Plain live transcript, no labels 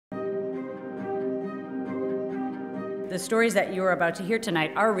The stories that you are about to hear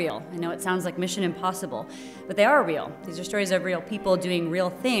tonight are real. I know it sounds like mission impossible, but they are real. These are stories of real people doing real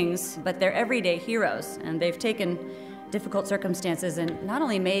things, but they're everyday heroes, and they've taken difficult circumstances and not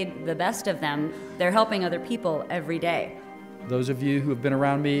only made the best of them, they're helping other people every day. Those of you who have been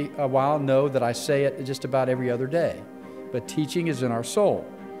around me a while know that I say it just about every other day, but teaching is in our soul.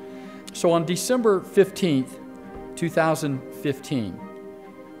 So on December 15th, 2015,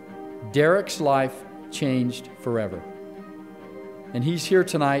 Derek's life changed forever. And he's here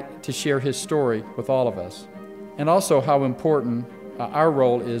tonight to share his story with all of us, and also how important our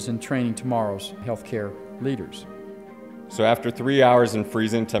role is in training tomorrow's healthcare leaders. So after 3 hours in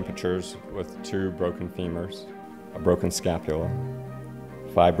freezing temperatures with 2 broken femurs, a broken scapula,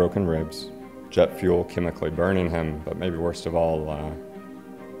 5 broken ribs, jet fuel chemically burning him, but maybe worst of all,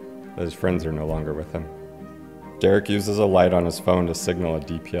 that his friends are no longer with him. Derek uses a light on his phone to signal a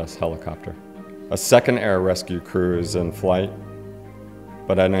DPS helicopter. A second air rescue crew is in flight,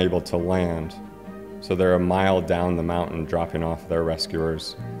 but unable to land, so they're a mile down the mountain dropping off their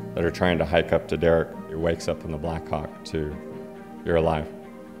rescuers that are trying to hike up to Derek. He wakes up in the Black Hawk to, "You're alive.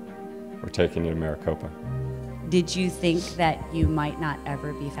 We're taking you to Maricopa." Did you think that you might not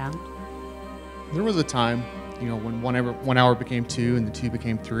ever be found? There was a time, when 1 hour became 2 and the 2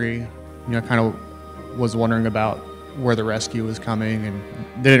 became 3, I kind of was wondering about where the rescue was coming, and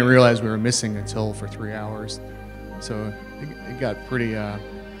didn't realize we were missing until for 3 hours. So it got pretty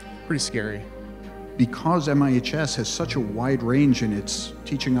scary. Because MIHS has such a wide range in its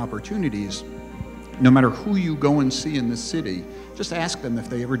teaching opportunities, no matter who you go and see in this city, just ask them if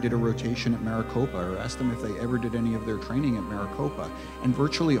they ever did a rotation at Maricopa, or ask them if they ever did any of their training at Maricopa, and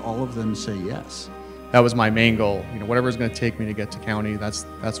virtually all of them say yes. That was my main goal. Whatever it's going to take me to get to county, that's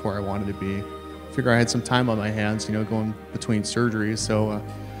where I wanted to be. Figure I had some time on my hands, going between surgeries, so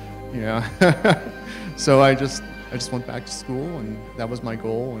so I just went back to school, and that was my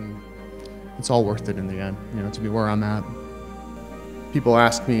goal, and it's all worth it in the end, to be where I'm at. People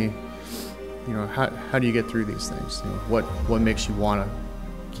ask me, how do you get through these things? What makes you want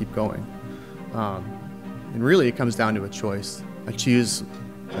to keep going? And really, it comes down to a choice. I choose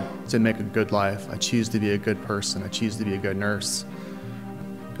to make a good life. I choose to be a good person. I choose to be a good nurse,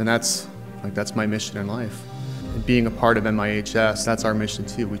 and that's my mission in life. And being a part of MIHS, that's our mission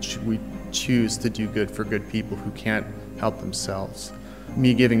too. We choose to do good for good people who can't help themselves.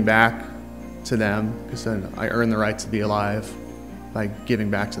 Me giving back to them, because then I earn the right to be alive by giving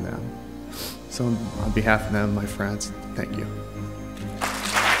back to them. So on behalf of them, my friends, thank you.